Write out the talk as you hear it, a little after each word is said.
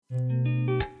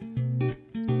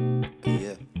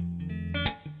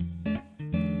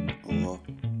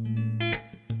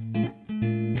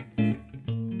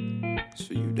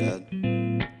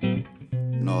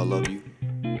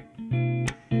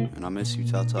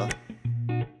miss you, TaTa.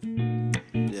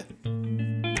 Yeah.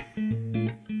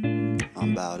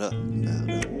 I'm bowed up.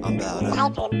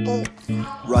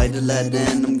 Write a letter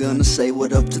and I'm gonna say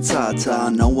what up to TaTa. I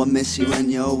know I miss you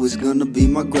and you're always gonna be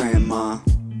my grandma.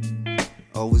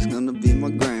 Always gonna be my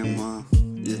grandma.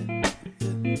 Yeah.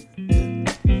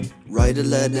 Write a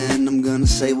letter and I'm gonna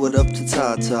say what up to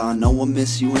TaTa. I know I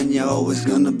miss you and you're always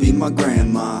gonna be my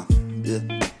grandma. Yeah.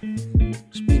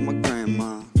 Just be my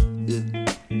grandma. Yeah.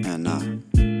 And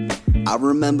I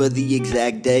remember the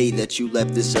exact day that you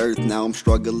left this earth. Now I'm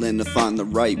struggling to find the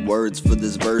right words for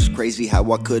this verse. Crazy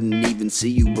how I couldn't even see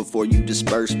you before you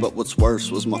dispersed. But what's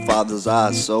worse was my father's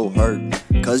eyes so hurt,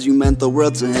 cause you meant the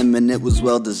world to him and it was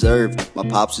well deserved. My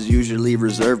pops is usually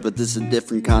reserved, but this is a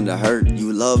different kind of hurt.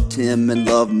 You loved him and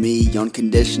loved me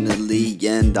unconditionally,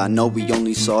 and I know we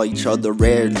only saw each other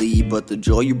rarely, but the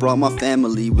joy you brought my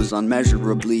family was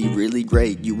unmeasurably really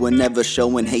great. You were never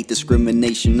showing hate,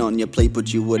 discrimination on your plate,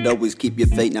 but you would always keep your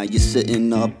faith. Now you're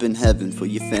sitting up in heaven for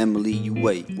your family you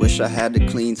wait. Wish I had a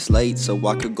clean slate so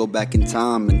I could go back in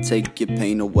time and take your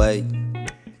pain away,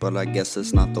 but I guess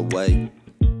that's not the way.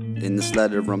 In this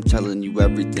letter I'm telling you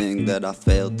everything that I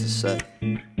failed to say.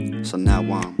 So now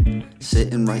I'm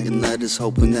sitting writing letters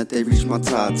hoping that they reach my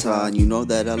TaTa. You know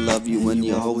that I love you and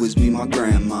you'll always be my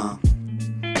grandma.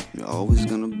 You're always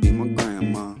gonna be my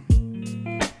grandma.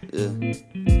 Yeah.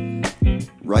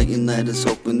 Writing letters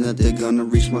hoping that they're gonna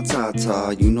reach my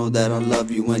TaTa. You know that I love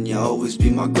you and you'll always be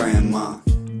my grandma.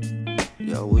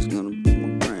 You're always gonna be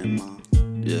my grandma.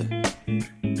 Yeah.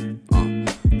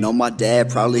 Know my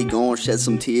dad probably gon' shed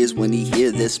some tears when he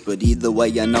hear this, but either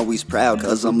way I know he's proud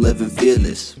cause I'm living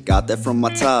fearless. Got that from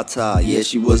my TaTa, yeah,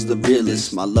 she was the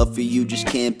realest. My love for you just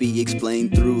can't be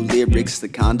explained through lyrics, the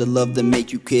kind of love that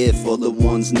make you care for the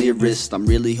ones nearest. I'm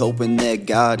really hoping that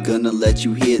God gonna let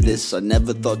you hear this. I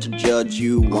never thought to judge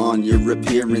you on your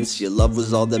appearance. Your love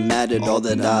was all that mattered, all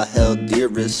that I held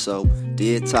dearest. So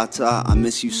dear TaTa, I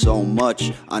miss you so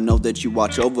much. I know that you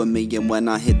watch over me, and when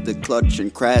I hit the clutch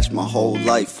and crashed, my whole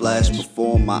life flashed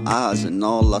before my eyes, and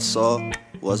all I saw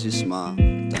was your smile.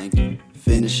 Thank you.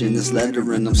 Finishing this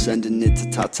letter and I'm sending it to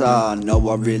TaTa. I know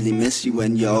I really miss you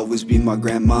and you'll always be my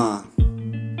grandma.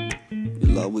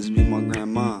 You'll always be my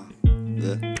grandma.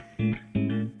 Yeah.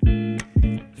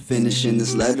 Finishing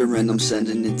this letter and I'm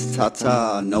sending it to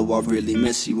TaTa. I know I really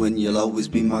miss you and you'll always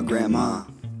be my grandma.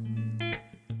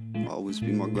 Always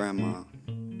be my grandma.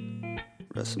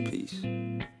 Rest in peace.